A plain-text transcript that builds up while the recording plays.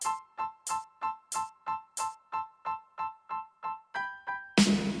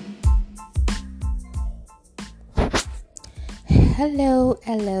Hello.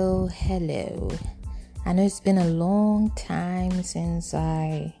 I know it's been a long time since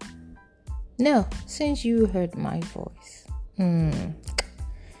you heard my voice.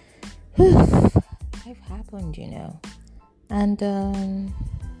 Life happened, And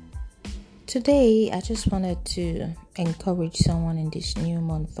today, I just wanted to encourage someone in this new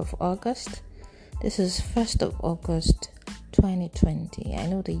month of August. This is 1st of August, 2020. I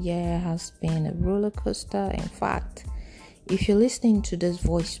know the year has been a roller coaster. In fact, if you're listening to this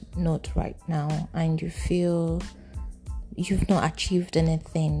voice note right now and you feel you've not achieved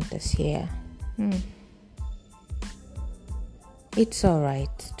anything this year, it's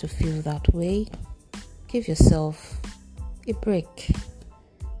alright to feel that way. Give yourself a break,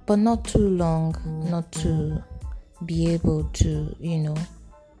 but not too long, not to be able to,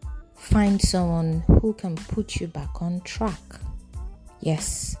 find someone who can put you back on track.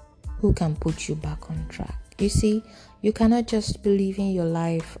 Yes, who can put you back on track. You see, you cannot just be living your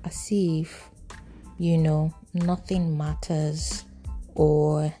life as if, nothing matters,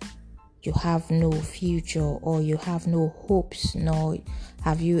 or you have no future, or you have no hopes, nor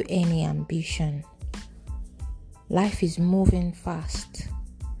have you any ambition. Life is moving fast,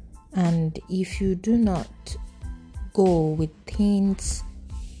 and if you do not go with things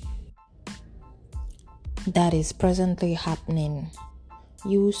that is presently happening,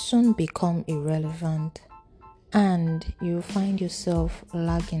 you will soon become irrelevant. And you find yourself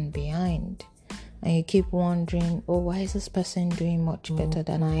lagging behind, and you keep wondering, why is this person doing much better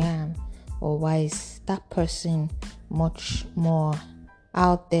than I am? Or why is that person much more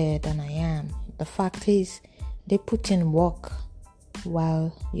out there than I am? The fact is, they put in work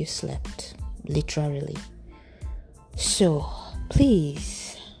while you slept, literally. So,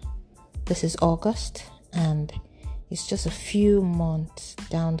 please, this is August, and it's just a few months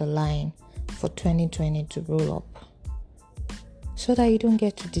down the line for 2020 to roll up, so that you don't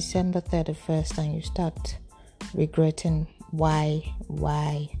get to December 31st and you start regretting why.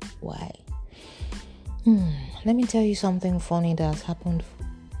 Let me tell you something funny that has happened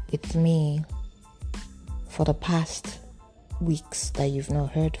with me for the past weeks that you've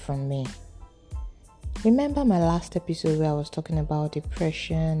not heard from me. Remember my last episode where I was talking about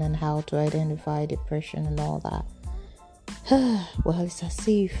depression and how to identify depression and all that? Well, it's as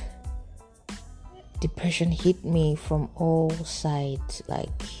if depression hit me from all sides.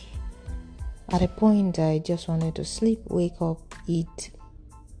 Like, at a point, I just wanted to sleep, wake up, eat,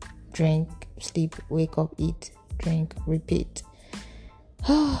 drink, sleep, wake up, eat, drink, repeat.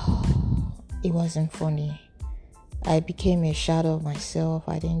 It wasn't funny. I became a shadow of myself.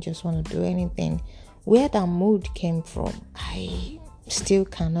 I didn't just want to do anything. Where that mood came from, I still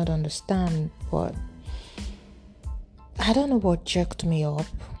cannot understand, but I don't know what jerked me up.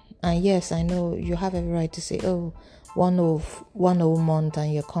 And yes, I know you have every right to say, one whole month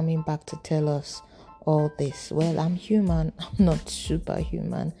and you're coming back to tell us all this. Well, I'm human. I'm not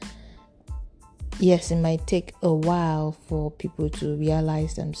superhuman. Yes, it might take a while for people to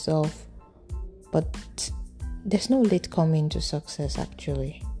realize themselves, but there's no late coming to success,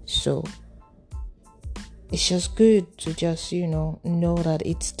 actually. So it's just good to just, know that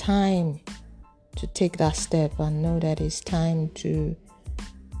it's time to take that step, and know that it's time to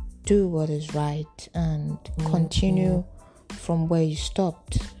do what is right and continue from where you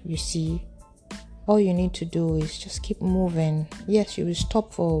stopped. You see, all you need to do is just keep moving. Yes, you will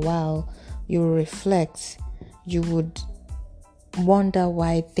stop for a while, you will reflect, you would wonder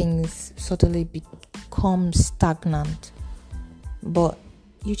why things suddenly become stagnant, but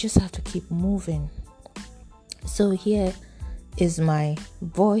you just have to keep moving. So here is my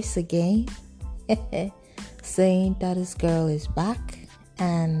voice again saying that this girl is back.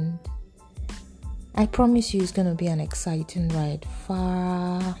 And I promise you it's going to be an exciting ride,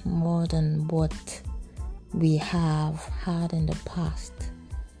 far more than what we have had in the past.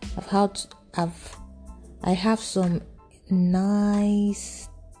 I have some nice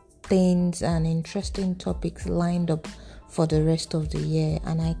things and interesting topics lined up for the rest of the year,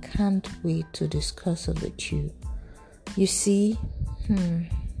 and I can't wait to discuss it with you. You see,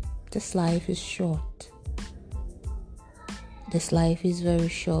 this life is short. This life is very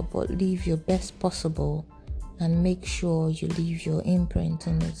short, but live your best possible and make sure you leave your imprint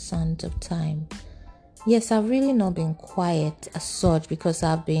in the sands of time. Yes, I've really not been quiet as such, because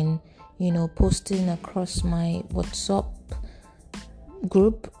I've been, posting across my WhatsApp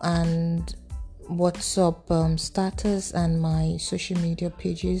group and WhatsApp status and my social media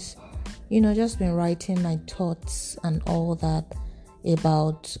pages. Just been writing my thoughts and all that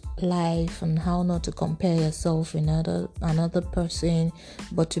about life, and how not to compare yourself with another person,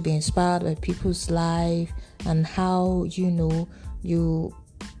 but to be inspired by people's life, and how you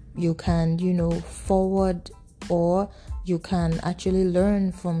can, forward, or you can actually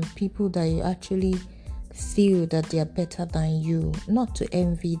learn from people that you actually feel that they are better than you. Not to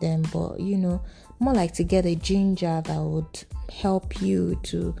envy them, but more like to get a ginger that would help you,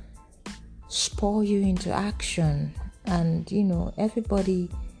 to spur you into action. And everybody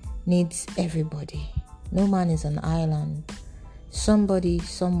needs everybody. No man is an island. Somebody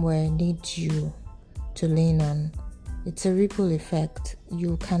somewhere needs you to lean on. It's a ripple effect.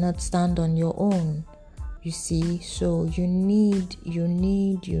 You cannot stand on your own, you see. So you need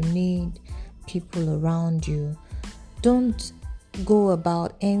people around you. Don't go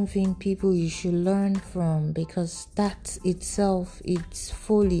about envying people you should learn from, because that itself, it's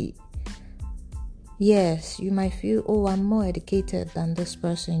folly. Yes, you might feel, oh, I'm more educated than this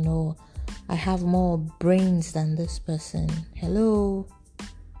person, or I have more brains than this person. Hello?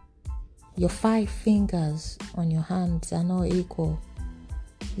 Your 5 fingers on your hands are not equal.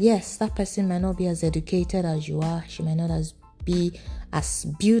 Yes, that person might not be as educated as you are. She might not be as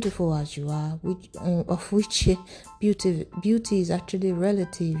beautiful as you are, which beauty is actually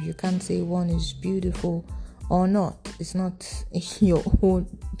relative. You can't say one is beautiful or not. It's not your own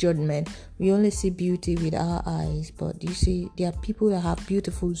judgment. We only see beauty with our eyes, but you see, there are people that have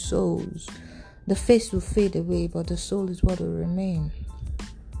beautiful souls. The face will fade away, but the soul is what will remain.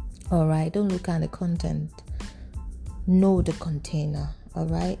 Alright, don't look at the content. Know the container.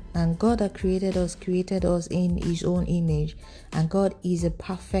 Alright, and God that created us in His own image, and God is a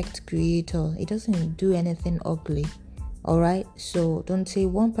perfect creator. He doesn't do anything ugly. Alright, so don't say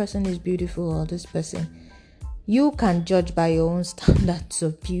one person is beautiful or this person. You can judge by your own standards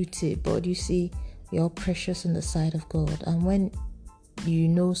of beauty, but you see, you're precious in the sight of God. And when you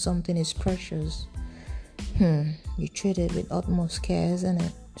know something is precious, you treat it with utmost care, isn't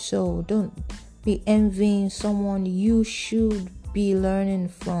it? So don't be envying someone you should be learning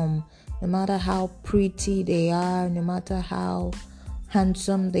from, no matter how pretty they are, no matter how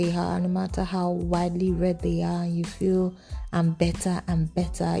handsome they are, no matter how widely read they are. You feel I'm better and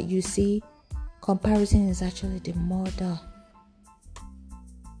better. You see, comparison is actually the mother.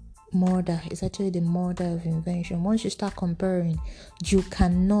 It's actually the mother of invention. Once you start comparing, you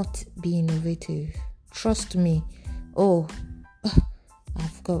cannot be innovative. Trust me. Oh,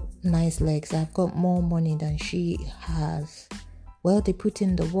 I've got nice legs. I've got more money than she has. Well, they put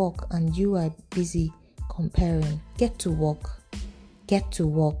in the work and you are busy comparing. Get to work.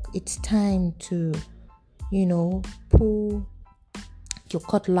 It's time to, pull your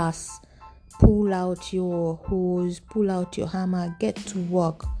cutlass, pull out your hose, pull out your hammer, get to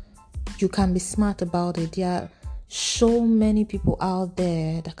work. You can be smart about it. There are so many people out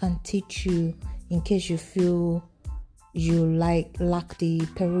there that can teach you in case you feel you lack the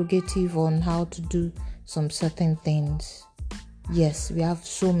prerogative on how to do some certain things. Yes, we have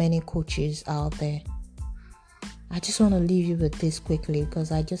so many coaches out there. I just want to leave you with this quickly,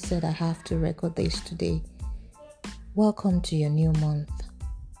 because I just said I have to record this today. Welcome to your new month.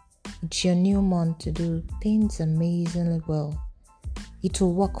 It's your new month to do things amazingly well. It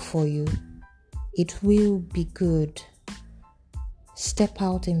will work for you. It will be good. Step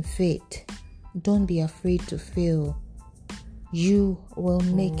out in faith. Don't be afraid to fail. You will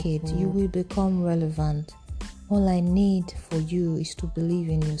make it. You will become relevant. All I need for you is to believe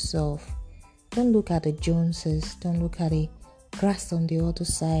in yourself. Don't look at the Joneses. Don't look at the grass on the other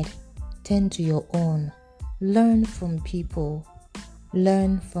side. Tend to your own. Learn from people.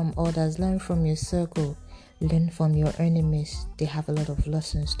 Learn from others. Learn from your circle. Learn from your enemies. They have a lot of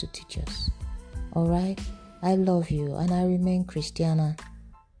lessons to teach us. Alright? I love you, and I remain Christiana,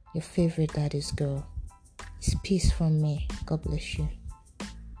 your favorite daddy's girl. It's peace from me. God bless you.